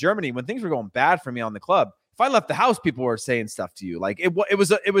in Germany, when things were going bad for me on the club, if I left the house, people were saying stuff to you. Like it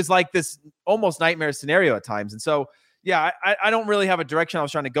was like this almost nightmare scenario at times. And so, yeah, I don't really have a direction I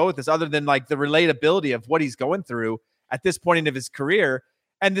was trying to go with this other than like the relatability of what he's going through at this point of his career.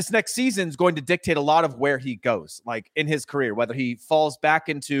 And this next season is going to dictate a lot of where he goes, like in his career, whether he falls back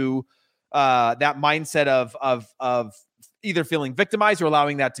into that mindset of either feeling victimized or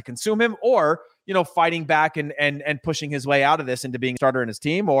allowing that to consume him, or, you know, fighting back and pushing his way out of this into being a starter in his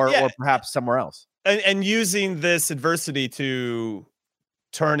team, or perhaps somewhere else. And using this adversity to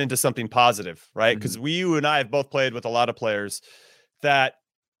turn into something positive, right? Because you and I have both played with a lot of players that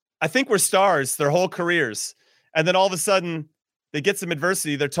I think were stars their whole careers. And then all of a sudden they get some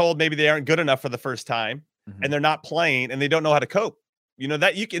adversity. They're told maybe they aren't good enough for the first time and they're not playing and they don't know how to cope. You know,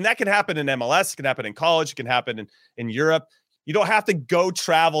 that can happen in MLS, it can happen in college, it can happen in Europe. You don't have to go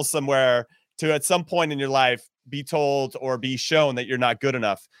travel somewhere to at some point in your life be told or be shown that you're not good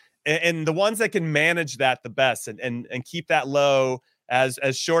enough. And the ones that can manage that the best and keep that low as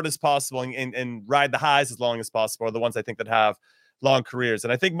short as possible and ride the highs as long as possible are the ones I think that have long careers.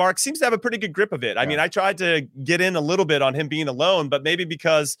 And I think Mark seems to have a pretty good grip of it. I mean, I tried to get in a little bit on him being alone, but maybe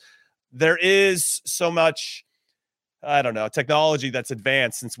because there is so much, I don't know, technology that's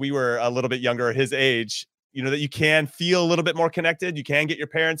advanced since we were a little bit younger at his age, you know, that you can feel a little bit more connected. You can get your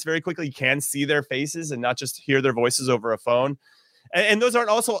parents very quickly. You can see their faces and not just hear their voices over a phone. And those aren't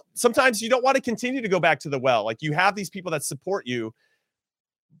also, sometimes you don't want to continue to go back to the well. Like you have these people that support you.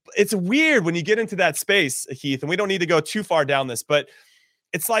 It's weird when you get into that space, Heath, and we don't need to go too far down this, but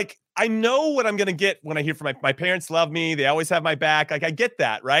it's like, I know what I'm going to get when I hear from my parents love me. They always have my back. Like I get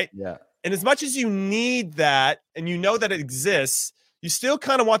that. Right. Yeah. And as much as you need that, and you know that it exists, you still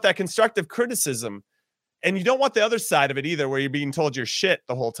kind of want that constructive criticism. And you don't want the other side of it either, where you're being told you're shit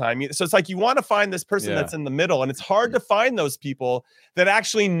the whole time. So it's like, you want to find this person that's in the middle, and it's hard to find those people that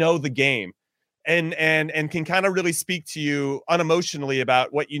actually know the game and can kind of really speak to you unemotionally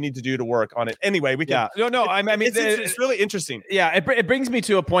about what you need to do to work on it. Anyway, we can. I mean, it's really interesting. Yeah. It brings me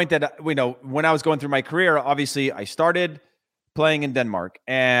to a point that, you know, when I was going through my career, obviously I started playing in Denmark,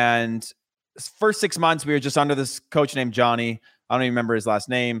 and first 6 months we were just under this coach named Johnny. I don't even remember his last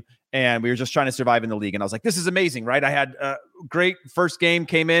name. And we were just trying to survive in the league. And I was like, this is amazing, right? I had a great first game,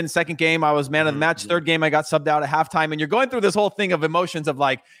 came in. Second game, I was man of the match. Third game, I got subbed out at halftime. And you're going through this whole thing of emotions of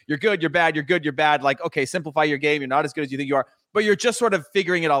like, you're good, you're bad, you're good, you're bad. Like, okay, simplify your game. You're not as good as you think you are. But you're just sort of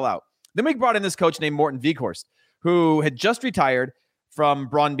figuring it all out. Then we brought in this coach named Morten Vighorst, who had just retired from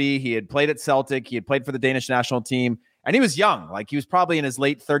Brøndby. He had played at Celtic. He had played for the Danish national team. And he was young. Like, he was probably in his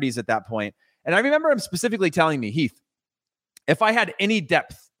late 30s at that point. And I remember him specifically telling me, Heath, if I had any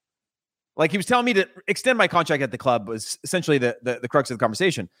depth, like he was telling me to extend my contract at the club was essentially the crux of the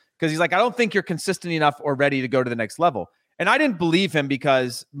conversation. Because he's like, I don't think you're consistent enough or ready to go to the next level. And I didn't believe him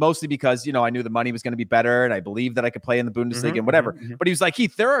mostly because, you know, I knew the money was going to be better and I believed that I could play in the Bundesliga and whatever. But he was like,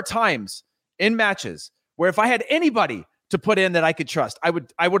 Heath, there are times in matches where if I had anybody to put in that I could trust, I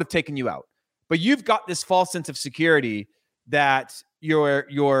would have taken you out. But you've got this false sense of security that you're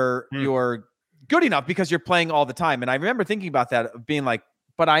good enough because you're playing all the time. And I remember thinking about that, being like,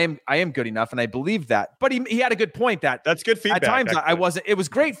 but I am good enough, and I believe that. But he had a good point that's good feedback. At times I wasn't. It was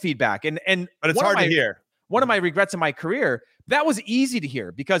great feedback, but it's hard to hear. One of my regrets in my career, that was easy to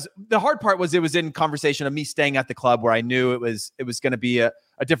hear, because the hard part was it was in conversation of me staying at the club where I knew it was going to be a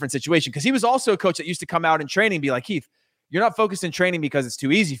different situation. Because he was also a coach that used to come out in training and be like, Heath, you're not focused in training because it's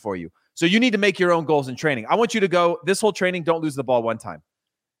too easy for you. So you need to make your own goals in training. I want you to go this whole training, don't lose the ball one time.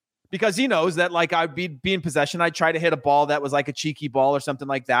 Because he knows that, like, I'd be in possession. I'd try to hit a ball that was like a cheeky ball or something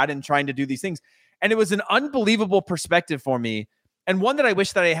like that, and trying to do these things. And it was an unbelievable perspective for me, and one that I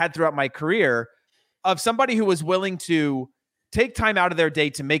wish that I had throughout my career, of somebody who was willing to take time out of their day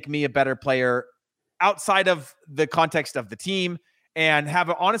to make me a better player outside of the context of the team, and have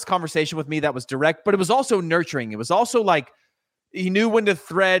an honest conversation with me that was direct, but it was also nurturing. It was also like, he knew when to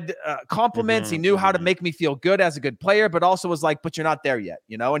thread compliments. He knew how to make me feel good as a good player, but also was like, but you're not there yet,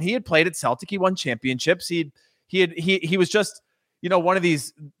 you know? And he had played at Celtic. He won championships. He was just, you know, one of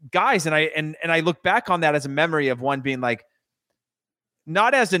these guys. And I look back on that as a memory of one being like,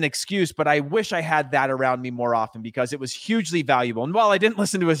 not as an excuse, but I wish I had that around me more often, because it was hugely valuable. And while I didn't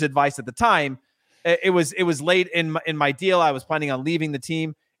listen to his advice at the time, it was late in my deal. I was planning on leaving the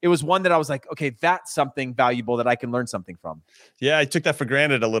team. It was one that I was like, okay, that's something valuable that I can learn something from. Yeah, I took that for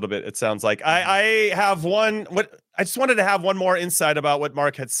granted a little bit, it sounds like. I just wanted to have one more insight about what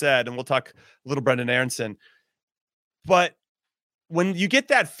Mark had said, and we'll talk a little Brendan Aronson. But when you get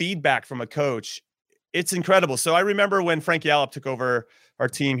that feedback from a coach, it's incredible. So I remember when Frank Yallop took over our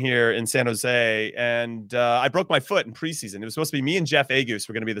team here in San Jose, and I broke my foot in preseason. It was supposed to be me and Jeff Agus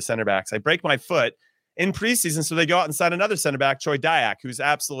were going to be the center backs. I break my foot in preseason, so they go out and sign another center back, Troy Dyack, who's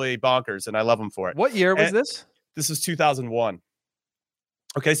absolutely bonkers, and I love him for it. What year was this? This was 2001.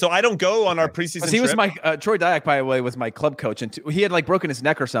 Okay, so I don't go on our preseason He was trip. my Troy Dyack, by the way, was my club coach, and he had like broken his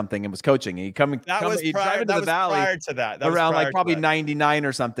neck or something and was coaching. He'd he'd drive into the valley prior to that. around like probably 99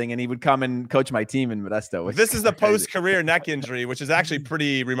 or something, and he would come and coach my team in Modesto. This is the post-career neck injury, which is actually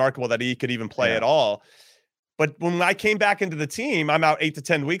pretty remarkable that he could even play at all. But when I came back into the team, I'm out 8 to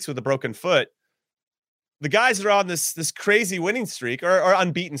 10 weeks with a broken foot. The guys are on this crazy winning streak or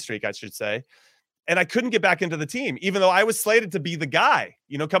unbeaten streak, I should say. And I couldn't get back into the team, even though I was slated to be the guy,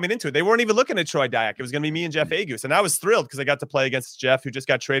 coming into it. They weren't even looking at Troy Dyack. It was going to be me and Jeff Agus. And I was thrilled because I got to play against Jeff, who just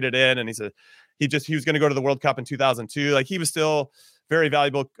got traded in. And he was going to go to the World Cup in 2002. Like, he was still very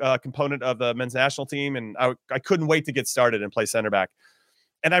valuable component of the men's national team. And I couldn't wait to get started and play center back.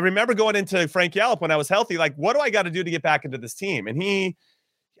 And I remember going into Frank Yallop when I was healthy, like, what do I got to do to get back into this team? And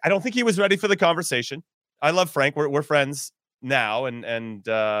I don't think he was ready for the conversation. I love Frank. We're friends now. And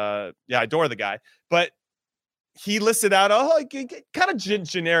I adore the guy, but he listed out kind of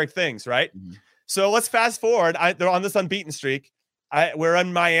generic things. Right. Mm-hmm. So let's fast forward. They're on this unbeaten streak. We're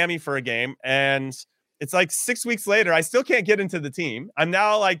in Miami for a game, and it's like 6 weeks later, I still can't get into the team. I'm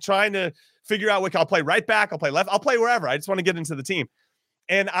now like trying to figure out I'll play right back. I'll play left. I'll play wherever. I just want to get into the team.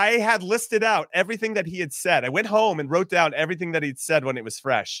 And I had listed out everything that he had said. I went home and wrote down everything that he'd said when it was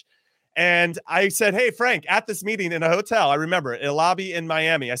fresh. And I said, hey, Frank, at this meeting in a hotel, I remember, in a lobby in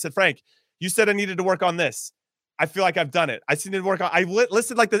Miami, I said, Frank, you said I needed to work on this. I feel like I've done it. I needed to work on. I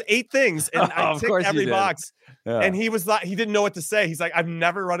listed like the 8 things, and I ticked every box. Yeah. And he was like, he didn't know what to say. He's like, I've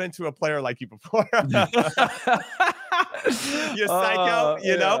never run into a player like you before. You psycho,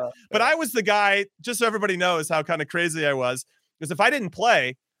 know? But I was the guy, just so everybody knows how kind of crazy I was, because if I didn't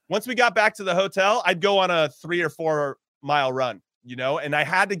play, once we got back to the hotel, I'd go on a 3 or 4 mile run, and I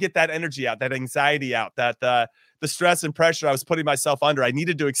had to get that energy out, that anxiety out, that the stress and pressure I was putting myself under. I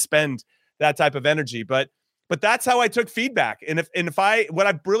needed to expend that type of energy. But that's how I took feedback. And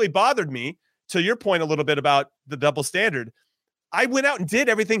what really bothered me, to your point a little bit about the double standard, I went out and did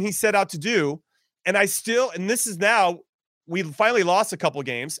everything he set out to do. And this is now, we finally lost a couple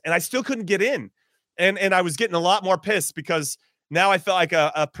games, and I still couldn't get in. And I was getting a lot more pissed because now I felt like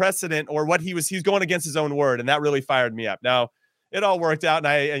a precedent, or he's going against his own word. And that really fired me up. Now, it all worked out,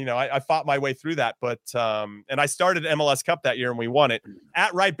 and I fought my way through that. But and I started MLS Cup that year, and we won it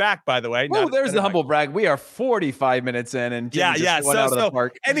at right back, by the way. Oh, there's the humble brag. We are 45 minutes in, and Jimmy just went out of the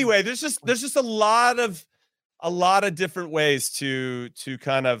park. Anyway, there's just a lot of different ways to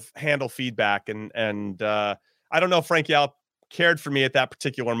kind of handle feedback, and I don't know if Frank Yallop cared for me at that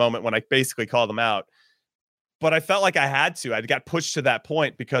particular moment when I basically called him out. But I felt like I had to. I got pushed to that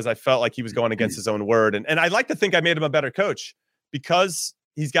point because I felt like he was going against his own word. And I'd like to think I made him a better coach, because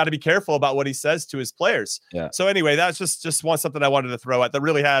he's got to be careful about what he says to his players. Yeah. So anyway, that's just something I wanted to throw out that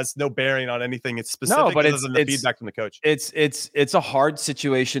really has no bearing on anything. It's specific, no, but other than the feedback from the coach. It's a hard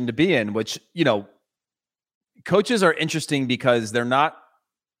situation to be in, which, coaches are interesting because they're not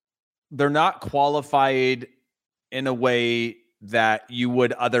qualified in a way that you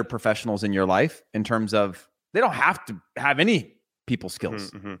would other professionals in your life, in terms of they don't have to have any people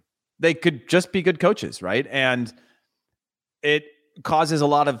skills. Mm-hmm. They could just be good coaches, right? And it causes a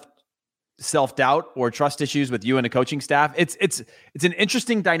lot of self-doubt or trust issues with you and the coaching staff. It's an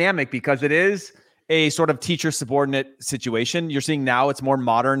interesting dynamic because it is a sort of teacher subordinate situation. You're seeing now it's more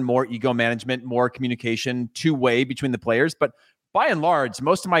modern, more ego management, more communication, two-way between the players. But by and large,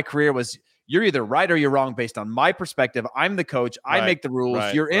 most of my career was you're either right or you're wrong based on my perspective. I'm the coach. I make the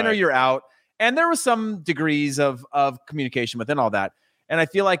rules. You're in or you're out. And there was some degrees of communication within all that. And I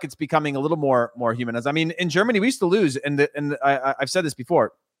feel like it's becoming a little more humanized. I mean, in Germany, we used to lose, and I've said this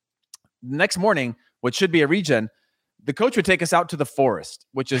before. The next morning, what should be a regen, the coach would take us out to the forest,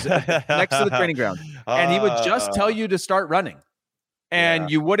 which is next to the training ground, and he would just tell you to start running.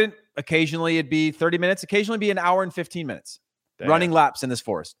 And you wouldn't. Occasionally, it'd be 30 minutes. Occasionally, it'd be an hour and 15 minutes running laps in this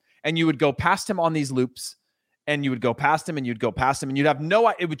forest. And you would go past him on these loops, and you would go past him, and you'd go past him, and you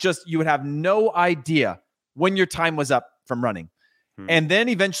would have no idea when your time was up from running. And then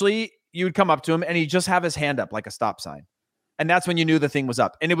eventually you would come up to him and he'd just have his hand up like a stop sign. And that's when you knew the thing was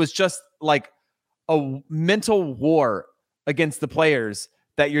up. And it was just like a mental war against the players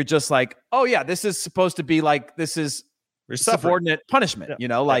that you're just like, oh yeah, this is supposed to be like, this is subordinate punishment,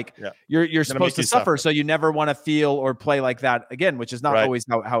 you're supposed to suffer. So you never want to feel or play like that again, which is not always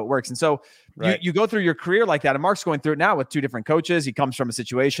how it works. And so you go through your career like that. And Mark's going through it now with 2 different coaches. He comes from a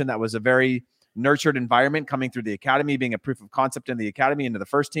situation that was a very nurtured environment, coming through the academy, being a proof of concept in the academy into the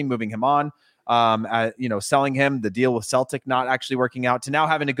first team, moving him on, selling him, the deal with Celtic not actually working out, to now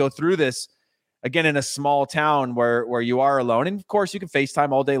having to go through this again, in a small town where you are alone. And of course, you can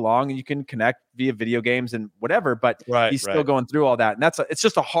FaceTime all day long and you can connect via video games and whatever, but he's still going through all that. And it's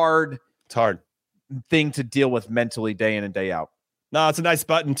just a hard thing to deal with mentally day in and day out. No, it's a nice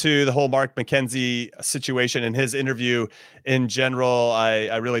button to the whole Mark McKenzie situation and his interview in general.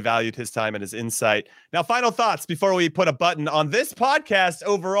 I really valued his time and his insight. Now, final thoughts before we put a button on this podcast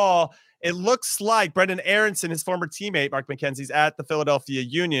overall. It looks like Brendan Aronson, his former teammate, Mark McKenzie's at the Philadelphia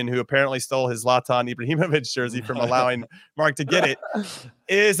Union, who apparently stole his Zlatan Ibrahimovic jersey from allowing Mark to get it,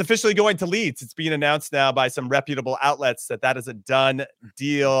 is officially going to Leeds. It's being announced now by some reputable outlets that is a done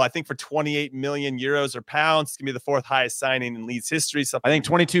deal. I think for 28 million euros or pounds. It's going to be the fourth highest signing in Leeds history. I think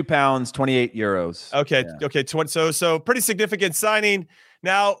 22 pounds, 28 euros. Okay. Yeah. Okay. So pretty significant signing.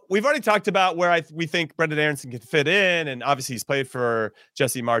 Now, we've already talked about where we think Brendan Aronson can fit in, and obviously he's played for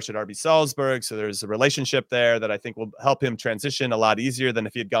Jesse Marsch at RB Salzburg, so there's a relationship there that I think will help him transition a lot easier than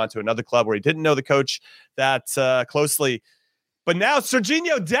if he had gone to another club where he didn't know the coach that closely. But now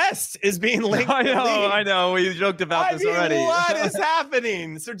Sergiño Dest is being linked. I know. We joked about this already. What is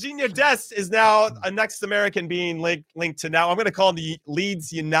happening? Sergiño Dest is now a next American being linked to now. I'm going to call him the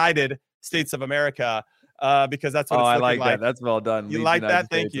Leeds United States of America. Because that's what it's looking like. That. That's well done. You Leeds like United that?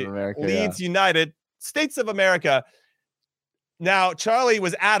 Thank you. America, Leeds United States of America. Now, Charlie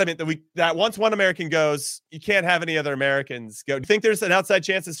was adamant that once one American goes, you can't have any other Americans go. Do you think there's an outside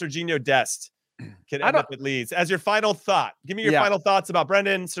chance that Sergiño Dest can end up at Leeds? As your final thought, give me your final thoughts about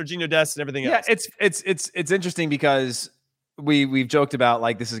Brendan, Sergiño Dest, and everything else. Yeah, it's interesting because we've joked about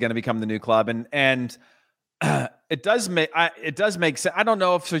like this is going to become the new club, and it does make sense. I don't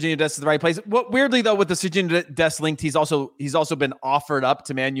know if Sergiño Dest is the right place. Weirdly though, with the Sergiño Dest linked, he's also been offered up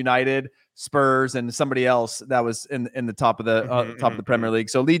to Man United, Spurs, and somebody else that was in the top of the top of the Premier League.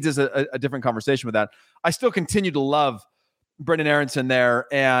 So Leeds is a different conversation with that. I still continue to love Brendan Aronson there,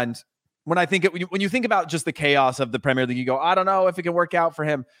 and when you think about just the chaos of the Premier League, you go, I don't know if it can work out for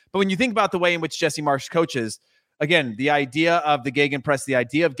him. But when you think about the way in which Jesse Marsch coaches, again, the idea of the gegenpress, the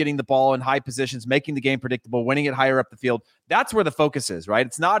idea of getting the ball in high positions, making the game predictable, winning it higher up the field, that's where the focus is, right?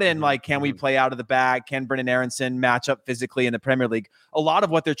 It's not in like, can we play out of the bag? Can Brendan Aronson match up physically in the Premier League? A lot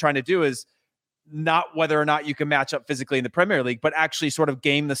of what they're trying to do is not whether or not you can match up physically in the Premier League, but actually sort of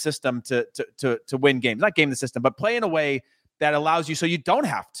game the system to win games. Not game the system, but play in a way that allows you so you don't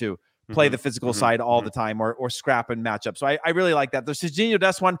have to play the physical side all the time or scrap and match up. So I really like that. The Sergiño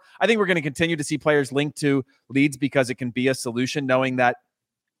Dest one, I think we're going to continue to see players linked to Leeds because it can be a solution, knowing that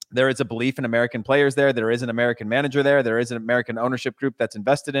there is a belief in American players there. There is an American manager there. There is an American ownership group that's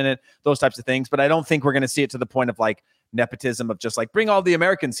invested in it, those types of things. But I don't think we're going to see it to the point of like nepotism of just like bring all the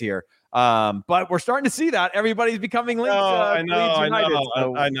Americans here. But we're starting to see that everybody's becoming linked to Leeds United.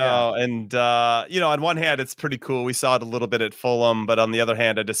 I know. Yeah. And, on one hand, it's pretty cool. We saw it a little bit at Fulham, but on the other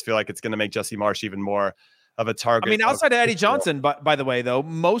hand, I just feel like it's going to make Jesse Marsch even more of a target. I mean, outside of Eddie Johnson, by the way, though,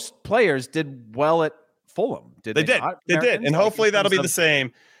 most players did well at Fulham. They did. They did. And hopefully that'll be the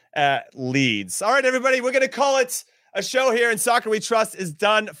same at Leeds. All right, everybody, we're going to call it a show here, and Soccer We Trust is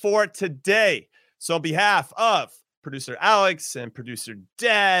done for today. So on behalf of producer Alex and producer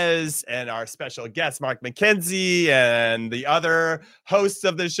Dez and our special guest, Mark McKenzie, and the other hosts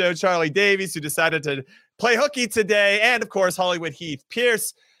of the show, Charlie Davies, who decided to play hooky today, and of course, Hollywood Heath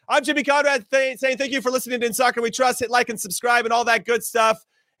Pierce. I'm Jimmy Conrad saying thank you for listening to In Soccer We Trust. Hit like and subscribe and all that good stuff.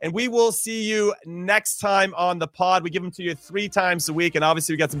 And we will see you next time on the pod. We give them to you 3 times a week. And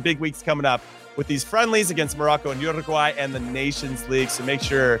obviously, we got some big weeks coming up with these friendlies against Morocco and Uruguay and the Nations League. So make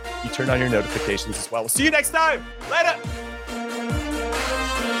sure you turn on your notifications as well. We'll see you next time. Later.